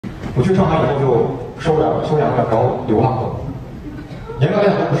我去上海以后就收养了2条流浪狗，严格来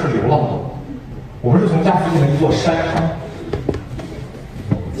讲都不是流浪狗，我们是从家附近的一座山上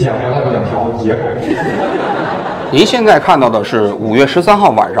捡回来的2条野狗。您现在看到的是5月13号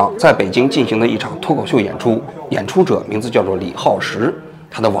晚上在北京进行的一场脱口秀演出，演出者名字叫做李昊石，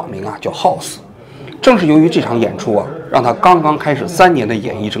他的网名啊叫 House。正是由于这场演出啊，让他刚刚开始3年的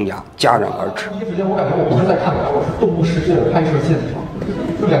演艺生涯戛然而止。第一时间我感觉我不是在看狗，我是动物世界的拍摄现场，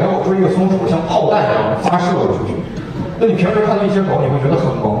就2条狗追一个松鼠，像炮弹一样发射了出去。那你平时看到一些狗，你会觉得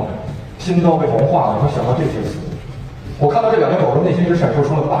很萌，心都被萌化了，会想到这些词。我看到这2条狗的内心只闪烁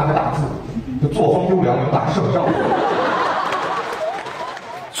出了8个大字，就作风优良，能打胜仗。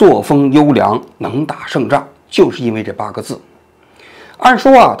作风优良，能打胜仗，就是因为这8个字。按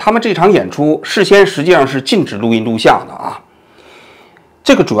说啊，他们这场演出事先实际上是禁止录音录像的啊。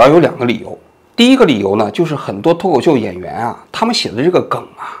这个主要有2个理由。第一个理由呢，就是很多脱口秀演员啊，他们写的这个梗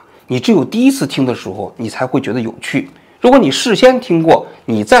啊，你只有第一次听的时候，你才会觉得有趣。如果你事先听过，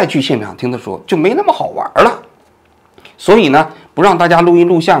你再去现场听的时候，就没那么好玩了。所以呢，不让大家录音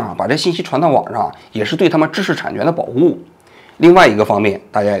录像啊，把这信息传到网上，也是对他们知识产权的保护。另外一个方面，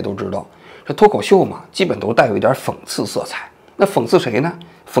大家也都知道，这脱口秀嘛，基本都带有一点讽刺色彩。那讽刺谁呢？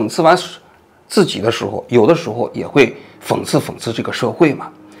讽刺完自己的时候，有的时候也会讽刺这个社会嘛。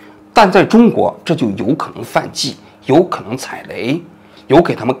但在中国，这就有可能犯忌，有可能踩雷，有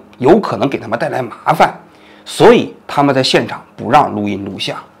可能给他们带来麻烦，所以他们在现场不让录音录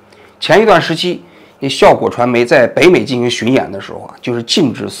像。前一段时期，那效果传媒在北美进行巡演的时候啊，就是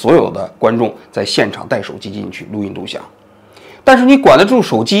禁止所有的观众在现场带手机进去录音录像。但是你管得住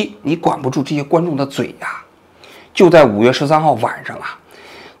手机，你管不住这些观众的嘴呀。就在5月13号晚上啊，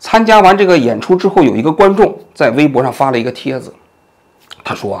参加完这个演出之后，有一个观众在微博上发了一个帖子，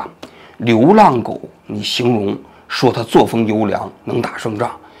他说啊，流浪狗，你形容说他作风优良，能打胜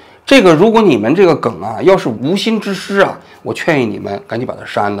仗。这个如果你们这个梗啊，要是无心之失啊，我劝议你们赶紧把它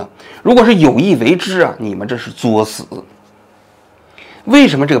删了；如果是有意为之啊，你们这是作死。为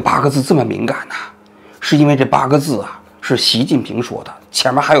什么这个8个字这么敏感呢？是因为这8个字啊是习近平说的，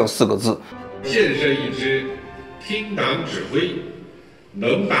前面还有4个字：建设一支听党指挥、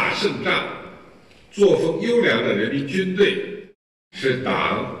能打胜仗、作风优良的人民军队，是党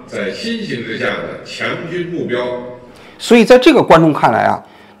在新形势下的强军目标。所以在这个观众看来啊，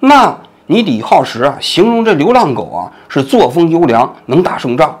那你李昊石啊，形容这流浪狗啊是作风优良，能打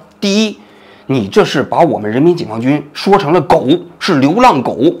胜仗。第一，你这是把我们人民解放军说成了狗，是流浪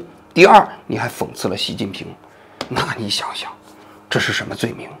狗。第二，你还讽刺了习近平。那你想想，这是什么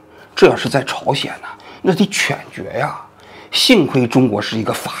罪名？这要是在朝鲜呢，那得犬决呀。幸亏中国是一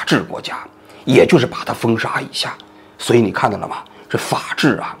个法治国家，也就是把它封杀一下。所以你看到了吗？这法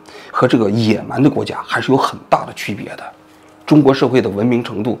治啊和这个野蛮的国家还是有很大的区别的。中国社会的文明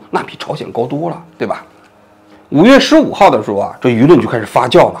程度那比朝鲜高多了，对吧？5月15号的时候啊，这舆论就开始发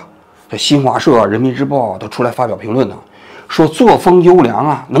酵了。这新华社、人民日报都出来发表评论呢，说作风优良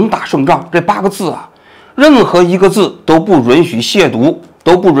啊，能打胜仗这8个字啊，任何一个字都不允许亵渎，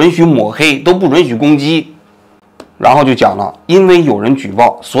都不允许抹黑，都不允许攻击。然后就讲了，因为有人举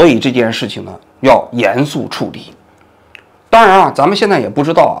报，所以这件事情呢要严肃处理。当然啊，咱们现在也不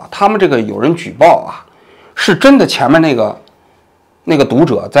知道啊，他们这个有人举报啊，是真的前面那个读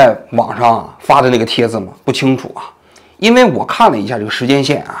者在网上啊发的那个帖子吗？不清楚啊，因为我看了一下这个时间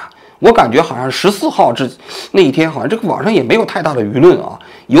线啊，我感觉好像14号那一天，好像这个网上也没有太大的舆论啊，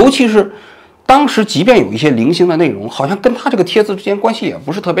尤其是当时即便有一些零星的内容，好像跟他这个帖子之间关系也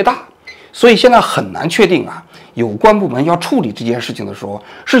不是特别大，所以现在很难确定啊，有关部门要处理这件事情的时候，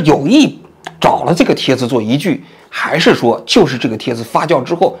是有意找了这个帖子做依据，还是说就是这个帖子发酵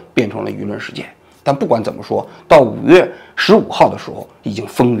之后变成了舆论事件。但不管怎么说，到5月15号的时候已经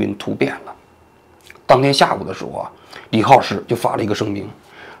风云突变了。当天下午的时候啊，李昊石就发了一个声明，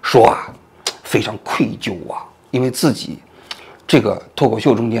说啊非常愧疚啊，因为自己这个脱口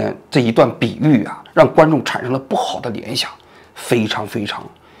秀中间这一段比喻啊，让观众产生了不好的联想，非常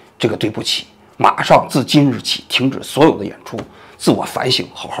这个对不起，马上自今日起停止所有的演出，自我反省，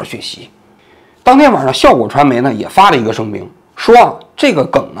好好学习。当天晚上，效果传媒呢也发了一个声明，说啊这个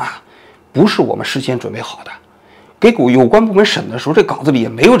梗啊不是我们事先准备好的，给有关部门审的时候，这稿子里也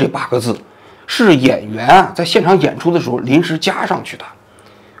没有这8个字，是演员啊在现场演出的时候临时加上去的。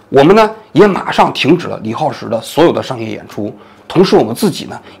我们呢也马上停止了李昊石的所有的商业演出，同时我们自己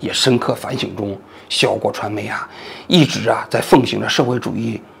呢也深刻反省中，效果传媒啊一直啊在奉行着社会主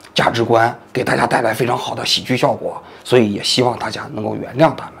义价值观，给大家带来非常好的喜剧效果，所以也希望大家能够原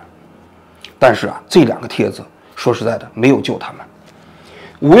谅他们。但是啊，这2个帖子说实在的没有救他们。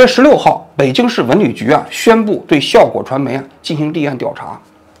5月16号，北京市文旅局啊宣布对效果传媒啊进行立案调查。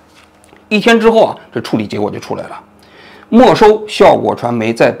1天之后啊，这处理结果就出来了，没收效果传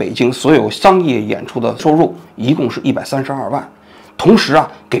媒在北京所有商业演出的收入，一共是132万，同时啊，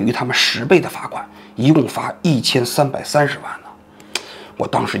给予他们10倍的罚款，一共罚1330万呢。我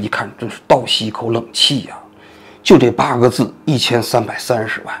当时一看，真是倒吸一口冷气呀！就这8个字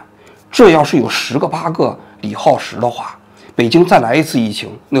，1330万，这要是有10个8个李昊石的话，北京再来一次疫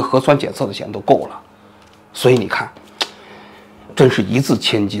情，那核酸检测的钱都够了。所以你看，真是一字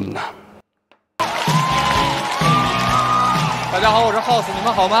千金呐！大家好，我是 House， 你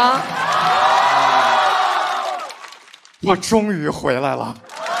们好吗？我终于回来了。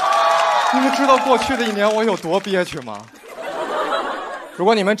你们知道过去的1年我有多憋屈吗？如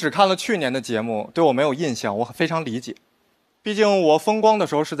果你们只看了去年的节目，对我没有印象，我非常理解。毕竟我风光的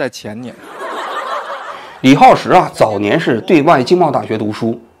时候是在前年。李昊石啊，早年是对外经贸大学读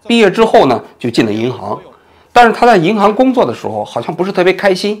书，毕业之后呢，就进了银行。但是他在银行工作的时候，好像不是特别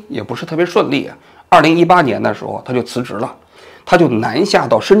开心，也不是特别顺利。2018年的时候，他就辞职了，他就南下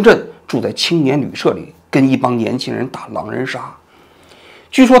到深圳，住在青年旅社里，跟一帮年轻人打狼人杀。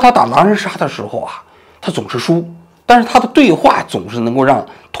据说他打狼人杀的时候啊，他总是输，但是他的对话总是能够让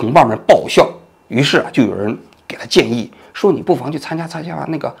同伴们爆笑。于是啊，就有人给他建议说：“你不妨去参加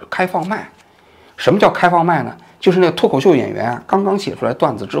那个开放麦。”什么叫开放麦呢？就是那个脱口秀演员啊，刚刚写出来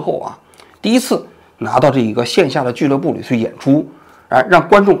段子之后啊，第一次拿到这一个线下的俱乐部里去演出，让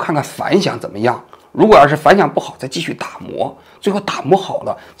观众看看反响怎么样。如果要是反响不好，再继续打磨，最后打磨好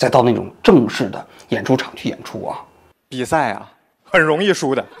了，再到那种正式的演出场去演出啊。比赛啊，很容易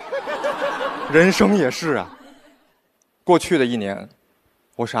输的，人生也是啊。过去的1年，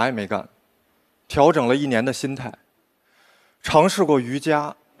我啥也没干，调整了1年的心态，尝试过瑜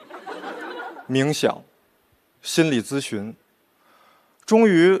伽、冥想、心理咨询，终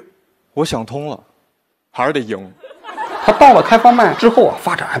于我想通了，还是得赢。他到了开放麦之后啊，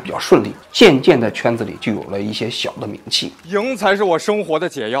发展还比较顺利，渐渐在圈子里就有了一些小的名气。赢才是我生活的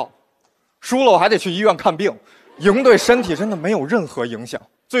解药，输了我还得去医院看病。赢对身体真的没有任何影响，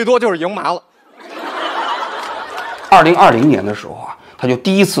最多就是赢麻了。2020年的时候啊，他就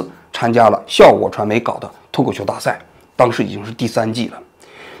第一次参加了效果传媒搞的脱口秀大赛，当时已经是第3季了。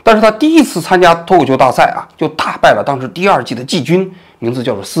但是他第一次参加脱口秀大赛啊，就大败了当时第2季的季军，名字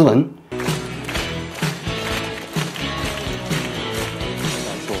叫做思文。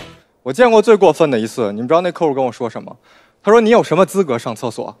我见过最过分的一次，你们知道那客户跟我说什么？他说：“你有什么资格上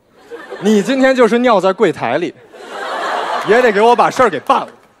厕所？你今天就是尿在柜台里，也得给我把事儿给办了。”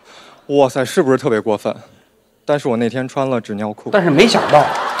哇塞，是不是特别过分？但是我那天穿了纸尿裤。但是没想到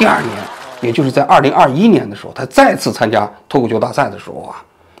第2年，也就是在2021年的时候，他再次参加脱口秀大赛的时候啊，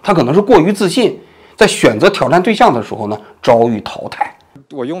他可能是过于自信，在选择挑战对象的时候呢，遭遇淘汰。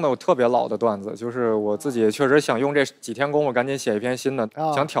我用的我特别老的段子，就是我自己确实想用这几天功夫赶紧写一篇新的，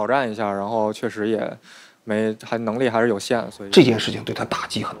想挑战一下，然后确实也能力还是有限，所以这件事情对他打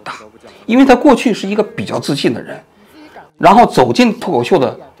击很大，因为他过去是一个比较自信的人，然后走进脱口秀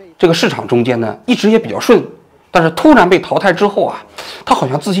的这个市场中间呢，一直也比较顺，但是突然被淘汰之后啊，他好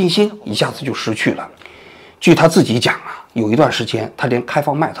像自信心一下子就失去了。据他自己讲啊，有一段时间他连开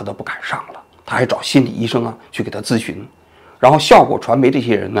放麦他都不敢上了，他还找心理医生啊去给他咨询。然后效果传媒这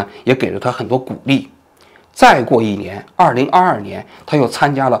些人呢，也给了他很多鼓励。再过1年，2022年，他又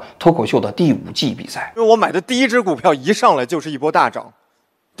参加了脱口秀的第5季比赛。因为我买的第一只股票一上来就是一波大涨，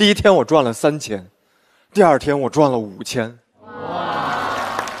第1天我赚了3000，第2天我赚了5000。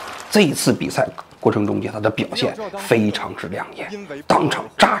这一次比赛过程中间，他的表现非常之亮眼，当场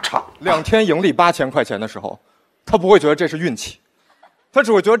炸场。2天盈利8000块钱的时候，他不会觉得这是运气，他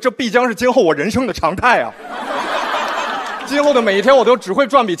只会觉得这必将是今后我人生的常态啊。今后的每一天，我都只会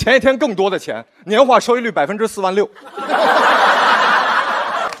赚比前一天更多的钱，年化收益率46000%。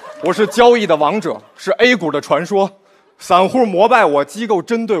我是交易的王者，是 A 股的传说，散户膜拜我，机构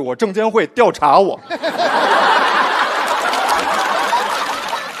针对我，证监会调查我。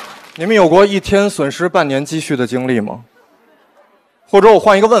你们有过1天损失半年积蓄的经历吗？或者我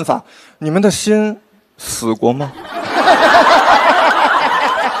换一个问法，你们的心死过吗？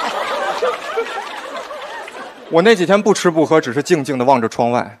我那几天不吃不喝，只是静静地望着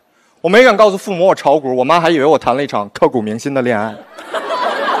窗外。我没敢告诉父母我炒股，我妈还以为我谈了一场刻骨铭心的恋爱。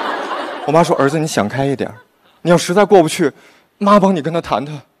我妈说：“儿子，你想开一点，你要实在过不去，妈帮你跟她谈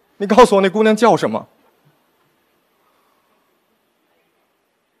谈。你告诉我那姑娘叫什么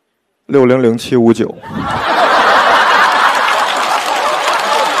？”600759。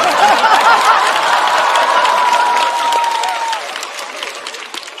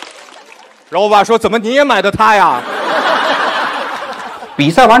然后我爸说：“怎么你也买的它呀？”比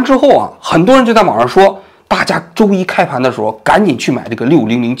赛完之后啊，很多人就在网上说，大家周一开盘的时候赶紧去买这个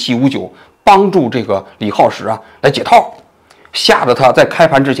600759，帮助这个李昊石啊来解套，吓得他在开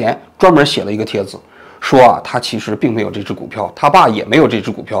盘之前专门写了一个帖子，说啊他其实并没有这只股票，他爸也没有这只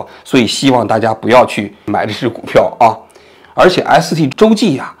股票，所以希望大家不要去买这只股票啊。而且 ST 周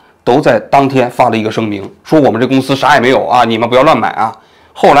记啊都在当天发了一个声明，说我们这公司啥也没有啊，你们不要乱买啊。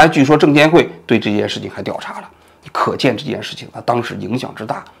后来据说证监会对这件事情还调查了，可见这件事情啊当时影响之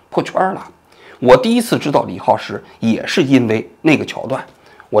大，破圈了。我第一次知道李昊石也是因为那个桥段，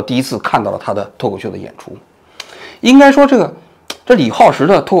我第一次看到了他的脱口秀的演出。应该说这李昊石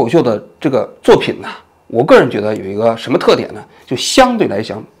的脱口秀的这个作品呢，我个人觉得有一个什么特点呢？就相对来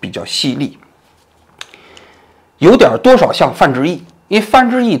讲比较犀利，有点多少像范志毅。因为范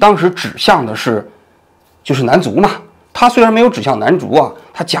志毅当时指向的就是男足嘛，他虽然没有指向男足啊，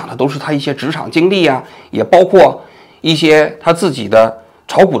他讲的都是他一些职场经历啊，也包括一些他自己的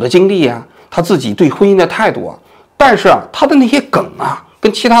炒股的经历啊，他自己对婚姻的态度啊。但是啊，他的那些梗啊，跟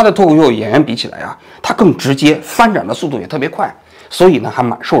其他的脱口秀演员比起来啊，他更直接，翻转的速度也特别快，所以呢还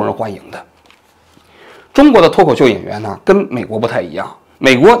蛮受人欢迎的。中国的脱口秀演员呢，跟美国不太一样。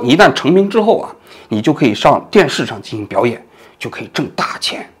美国你一旦成名之后啊，你就可以上电视上进行表演，就可以挣大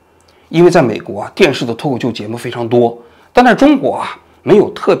钱。因为在美国啊，电视的脱口秀节目非常多，但在中国啊，没有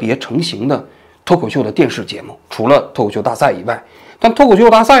特别成型的脱口秀的电视节目，除了脱口秀大赛以外。但脱口秀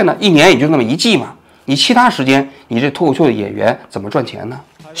大赛呢，一年也就那么一季嘛，你其他时间，你这脱口秀的演员怎么赚钱呢？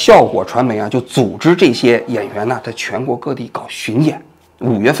效果传媒啊，就组织这些演员呢，在全国各地搞巡演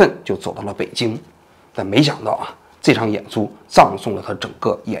，5月份就走到了北京。但没想到啊，这场演出葬送了他整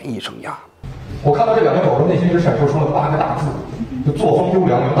个演艺生涯。我看到这两条狗的内心只闪烁出了8个大字，就作风优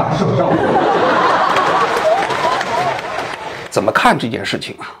良，能打胜仗。怎么看这件事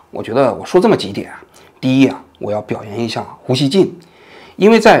情啊？我觉得我说这么几点啊。第一啊，我要表扬一下胡锡进，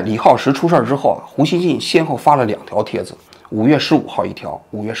因为在李昊石出事之后啊，胡锡进先后发了2条帖子，5月15号一条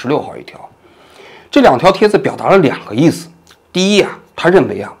，5月16号一条。这2条帖子表达了2个意思。第一啊，他认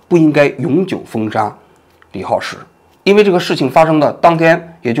为啊不应该永久封杀李昊石，因为这个事情发生的当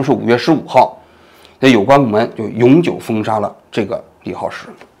天，也就是5月15号，那有关部门就永久封杀了这个李昊石。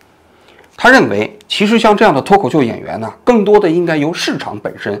他认为，其实像这样的脱口秀演员呢，更多的应该由市场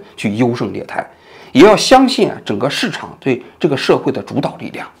本身去优胜劣汰，也要相信啊整个市场对这个社会的主导力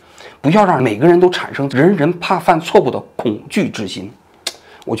量，不要让每个人都产生人人怕犯错误的恐惧之心。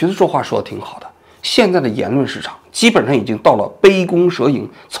我觉得这话说的挺好的。现在的言论市场基本上已经到了杯弓蛇影、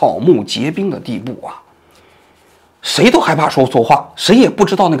草木皆兵的地步啊！谁都害怕说错话，谁也不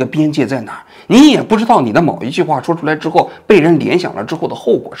知道那个边界在哪儿，你也不知道你的某一句话说出来之后被人联想了之后的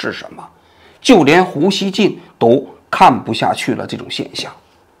后果是什么。就连胡锡进都看不下去了这种现象，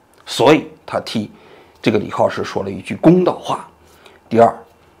所以他替这个李昊石说了一句公道话。第二，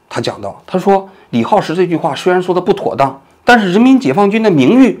他讲到，他说李昊石这句话虽然说的不妥当，但是人民解放军的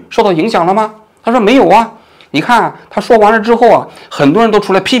名誉受到影响了吗？他说没有啊。你看啊，他说完了之后啊，很多人都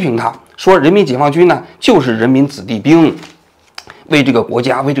出来批评他，说人民解放军呢就是人民子弟兵，为这个国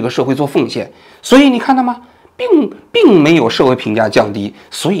家为这个社会做奉献。所以你看到吗，并没有社会评价降低，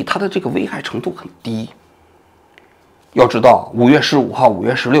所以它的这个危害程度很低。要知道5月15号、5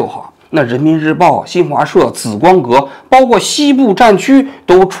月16号，那人民日报、新华社、紫光阁，包括西部战区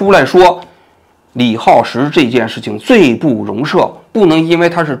都出来说，李昊石这件事情罪不容赦，不能因为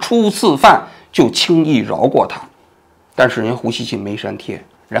他是初次犯就轻易饶过他。但是人胡锡进没删帖，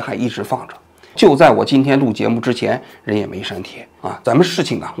人还一直放着。就在我今天录节目之前，人也没删帖啊。咱们事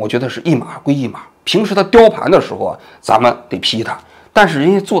情啊，我觉得是一码归一码。平时他雕盘的时候啊，咱们得批他；但是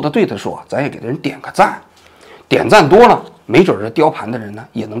人家做的对的时候，咱也给人点个赞。点赞多了，没准这雕盘的人呢，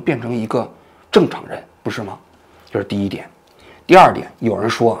也能变成一个正常人，不是吗？这是第一点。第二点，有人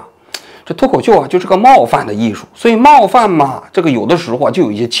说啊，这脱口秀啊就是个冒犯的艺术，所以冒犯嘛，这个有的时候啊就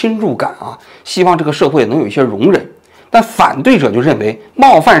有一些侵入感啊，希望这个社会能有一些容忍。但反对者就认为，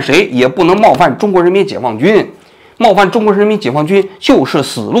冒犯谁也不能冒犯中国人民解放军，冒犯中国人民解放军就是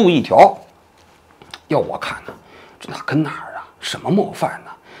死路一条。要我看呢，这哪跟哪儿啊？什么冒犯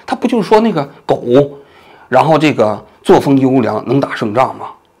呢？他不就是说那个狗，然后这个作风优良，能打胜仗吗？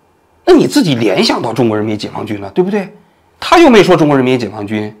那你自己联想到中国人民解放军了，对不对？他又没说中国人民解放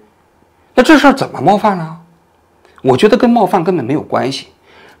军，那这事儿怎么冒犯了？我觉得跟冒犯根本没有关系。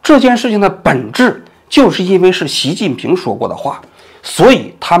这件事情的本质就是因为是习近平说过的话，所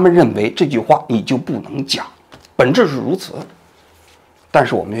以他们认为这句话你就不能讲，本质是如此。但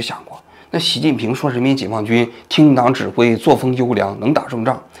是我们也想过，那习近平说人民解放军听党指挥，作风优良，能打胜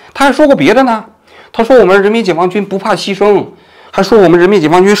仗，他还说过别的呢。他说我们人民解放军不怕牺牲，还说我们人民解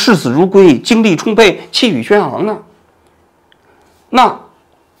放军视死如归，精力充沛，气宇轩昂呢。那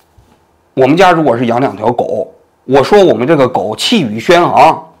我们家如果是养2条狗，我说我们这个狗气宇轩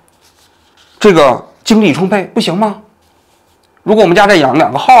昂，这个精力充沛，不行吗？如果我们家再养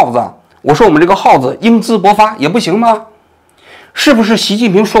2个耗子，我说我们这个耗子英姿勃发，也不行吗？是不是习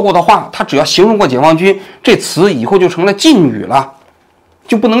近平说过的话，他只要形容过解放军，这词以后就成了禁语了，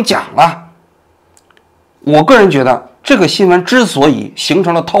就不能讲了？我个人觉得，这个新闻之所以形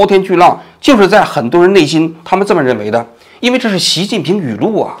成了滔天巨浪，就是在很多人内心他们这么认为的，因为这是习近平语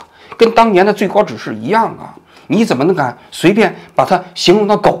录啊，跟当年的最高指示一样啊，你怎么能敢随便把它形容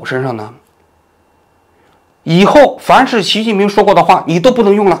到狗身上呢？以后凡是习近平说过的话，你都不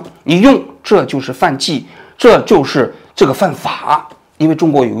能用了，你用这就是犯忌，这就是这个犯法。因为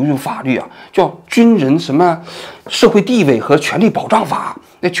中国有一种法律啊，叫军人什么社会地位和权利保障法，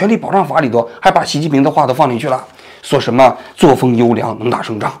那权利保障法里头还把习近平的话都放进去了，说什么作风优良，能打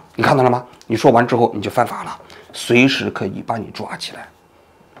胜仗，你看到了吗？你说完之后你就犯法了，随时可以把你抓起来，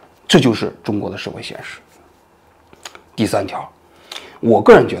这就是中国的社会现实。第3条，我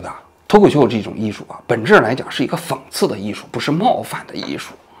个人觉得脱口秀这种艺术啊，本质来讲是一个讽刺的艺术，不是冒犯的艺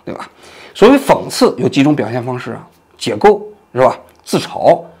术，对吧？所谓讽刺有几种表现方式啊，解构是吧？自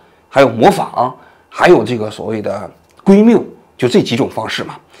嘲，还有模仿，还有这个所谓的归谬，就这几种方式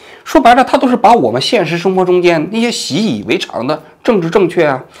嘛。说白了，它都是把我们现实生活中间那些习以为常的政治正确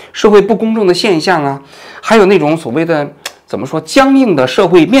啊、社会不公正的现象啊，还有那种所谓的怎么说僵硬的社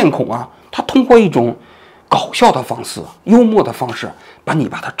会面孔啊，它通过一种搞笑的方式、幽默的方式，把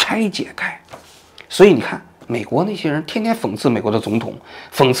它拆解开。所以你看，美国那些人天天讽刺美国的总统，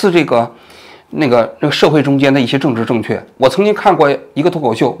讽刺这个那个社会中间的一些政治正确。我曾经看过一个脱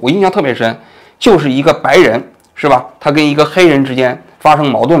口秀，我印象特别深，就是一个白人是吧，他跟一个黑人之间发生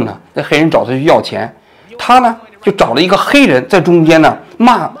矛盾了，那黑人找他去要钱，他呢就找了一个黑人在中间呢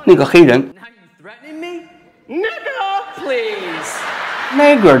骂那个黑人。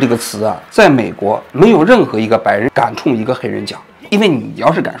Nigger 这个词啊，在美国没有任何一个白人敢冲一个黑人讲，因为你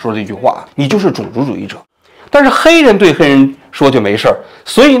要是敢说这句话，你就是种族主义者。但是黑人对黑人说就没事儿，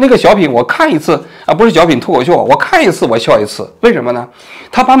所以那个小品我看一次啊，不是小品脱口秀啊，我看一次我笑一次。为什么呢？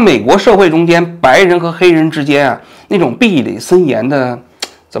他把美国社会中间白人和黑人之间啊那种壁垒森严的，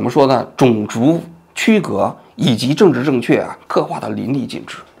怎么说呢，种族区隔以及政治正确啊，刻画的淋漓尽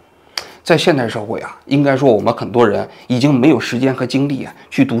致。在现代社会啊，应该说我们很多人已经没有时间和精力啊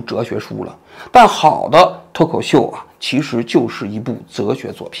去读哲学书了。但好的脱口秀啊，其实就是一部哲学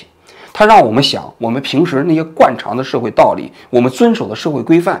作品。它让我们想，我们平时那些惯常的社会道理，我们遵守的社会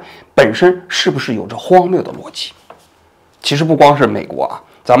规范，本身是不是有着荒谬的逻辑？其实不光是美国啊，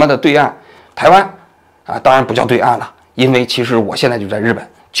咱们的对岸台湾啊，当然不叫对岸了，因为其实我现在就在日本，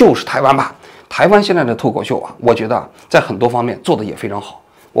就是台湾吧。台湾现在的脱口秀啊，我觉得在很多方面做的也非常好。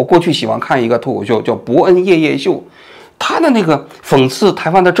我过去喜欢看一个脱口秀叫《伯恩夜夜秀》，他的那个讽刺台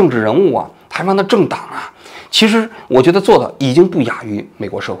湾的政治人物啊，台湾的政党啊，其实我觉得做的已经不亚于美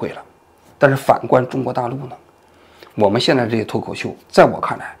国社会了。但是反观中国大陆呢，我们现在这些脱口秀，在我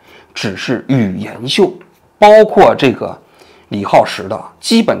看来只是语言秀，包括这个李昊石的，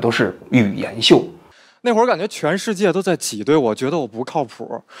基本都是语言秀。那会儿感觉全世界都在挤兑我，觉得我不靠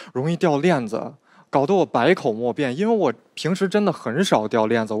谱，容易掉链子，搞得我百口莫辩。因为我平时真的很少掉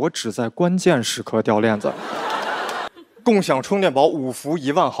链子，我只在关键时刻掉链子。共享充电宝5伏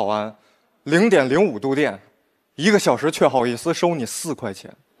1万毫安，0.05度电，1个小时却好意思收你4块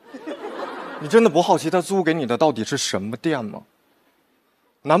钱。你真的不好奇他租给你的到底是什么电吗？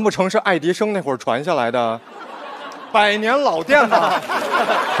难不成是爱迪生那会儿传下来的100年老店吗？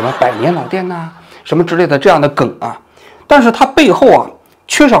什么100年老店呐，什么之类的这样的梗啊，但是它背后啊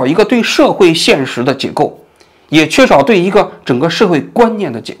缺少一个对社会现实的解构，也缺少对一个整个社会观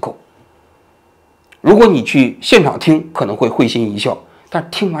念的解构。如果你去现场听，可能会会心一笑，但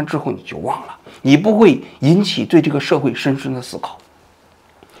听完之后你就忘了，你不会引起对这个社会深深的思考。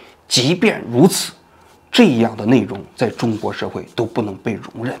即便如此，这样的内容在中国社会都不能被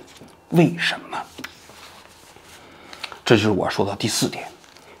容忍，为什么？这就是我说的第4点，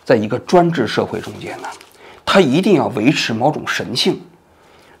在一个专制社会中间呢，它一定要维持某种神性。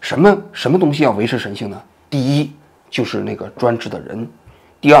什么东西要维持神性呢？第一就是那个专制的人，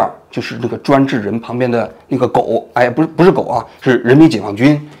第二就是那个专制人旁边的那个狗，哎，不是狗啊，是人民解放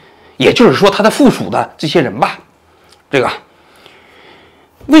军，也就是说他的附属的这些人吧。这个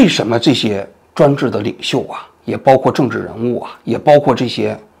为什么这些专制的领袖啊，也包括政治人物啊，也包括这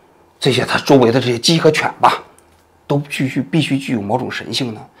些他周围的这些鸡和犬吧，都必须具有某种神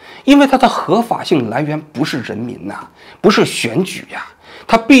性呢？因为它的合法性来源不是人民呐，不是选举呀，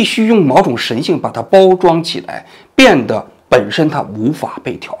它必须用某种神性把它包装起来，变得本身它无法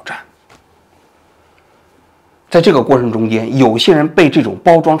被挑战。在这个过程中间，有些人被这种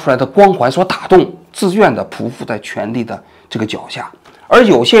包装出来的光环所打动，自愿的匍匐在权力的这个脚下；而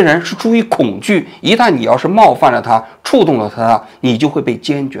有些人是出于恐惧，一旦你要是冒犯了他、触动了他，你就会被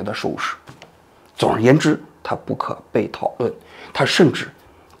坚决的收拾。总而言之，他不可被讨论，他甚至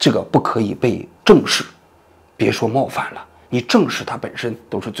这个不可以被正视。别说冒犯了，你正视它本身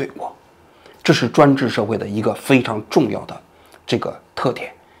都是罪过。这是专制社会的一个非常重要的这个特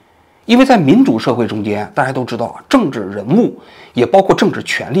点。因为在民主社会中间，大家都知道啊，政治人物也包括政治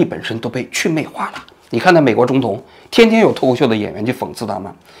权力本身都被去魅化了。你看那美国总统，天天有脱口秀的演员去讽刺他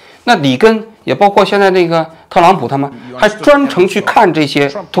们。那里根也包括现在那个特朗普，他们还专程去看这些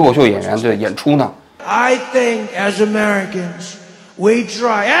脱口秀演员的演出呢。I think as Americans, we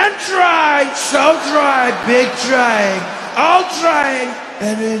try and try, so try, big trying, all trying,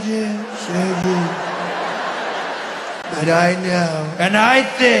 and it is, but I know, and I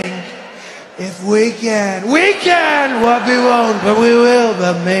think.If we can, what we won't, but we will,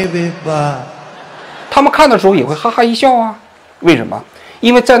 but maybe, but. 他们看的时候也会哈哈一笑啊。为什么？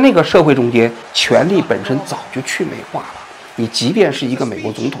因为在那个社会中间，权力本身早就去美化了。你即便是一个美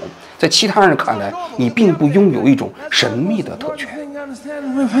国总统，在其他人看来，你并不拥有一种神秘的特权。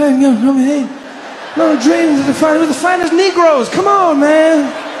No dreams of the finest Negroes. Come on, man.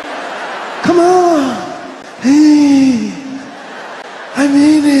 Come on. Hey, I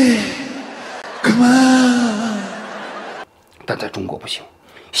mean it.Come on. 但在中国不行，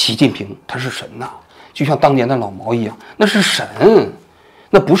习近平他是神呐，就像当年的老毛一样，那是神，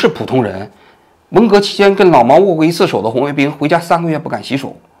那不是普通人。文革期间跟老毛握过一次手的红卫兵，回家3个月不敢洗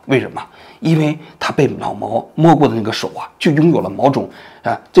手，为什么？因为他被老毛摸过的那个手啊，就拥有了某种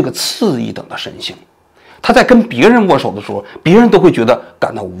这个次一等的神性。他在跟别人握手的时候，别人都会觉得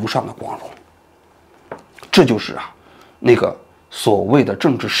感到无上的光荣。这就是那个所谓的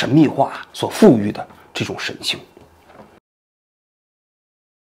政治神秘化所赋予的这种神性。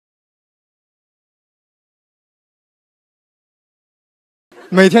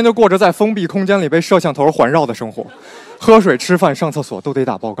每天就过着在封闭空间里被摄像头环绕的生活，喝水、吃饭、上厕所都得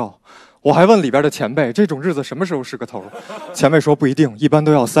打报告。我还问里边的前辈，这种日子什么时候是个头？前辈说不一定，一般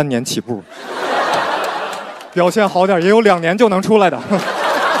都要3年起步。表现好点也有2年就能出来的。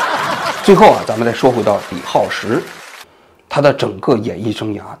最后咱们再说回到李昊石。他的整个演艺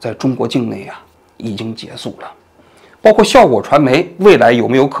生涯在中国境内已经结束了，包括效果传媒未来有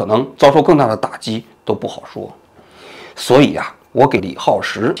没有可能遭受更大的打击都不好说。所以我给李昊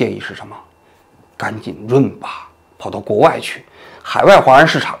石建议是什么？赶紧润吧，跑到国外去，海外华人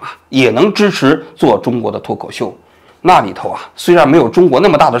市场也能支持做中国的脱口秀。那里头虽然没有中国那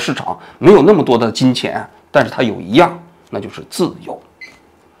么大的市场，没有那么多的金钱，但是它有一样，那就是自由。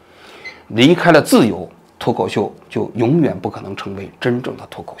离开了自由，脱口秀就永远不可能成为真正的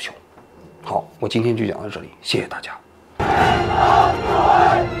脱口秀。好，我今天就讲到这里，谢谢大家。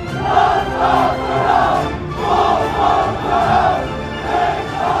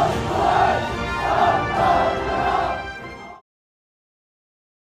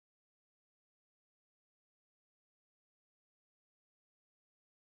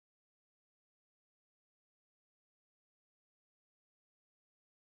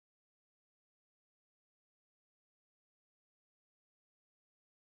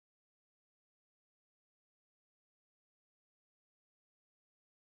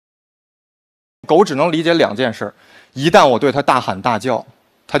狗只能理解2件事：一旦我对它大喊大叫，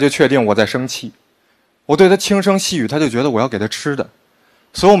它就确定我在生气；我对它轻声细语，它就觉得我要给它吃的。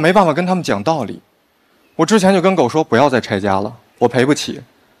所以我没办法跟他们讲道理。我之前就跟狗说不要再拆家了，我赔不起，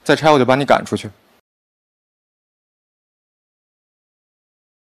再拆我就把你赶出去。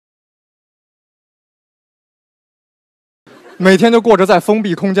每天就过着在封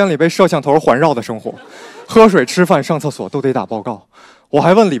闭空间里被摄像头环绕的生活，喝水、吃饭、上厕所都得打报告。我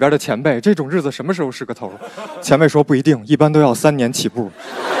还问里边的前辈，这种日子什么时候是个头？前辈说不一定，一般都要3年起步。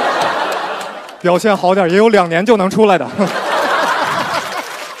表现好点也有2年就能出来的。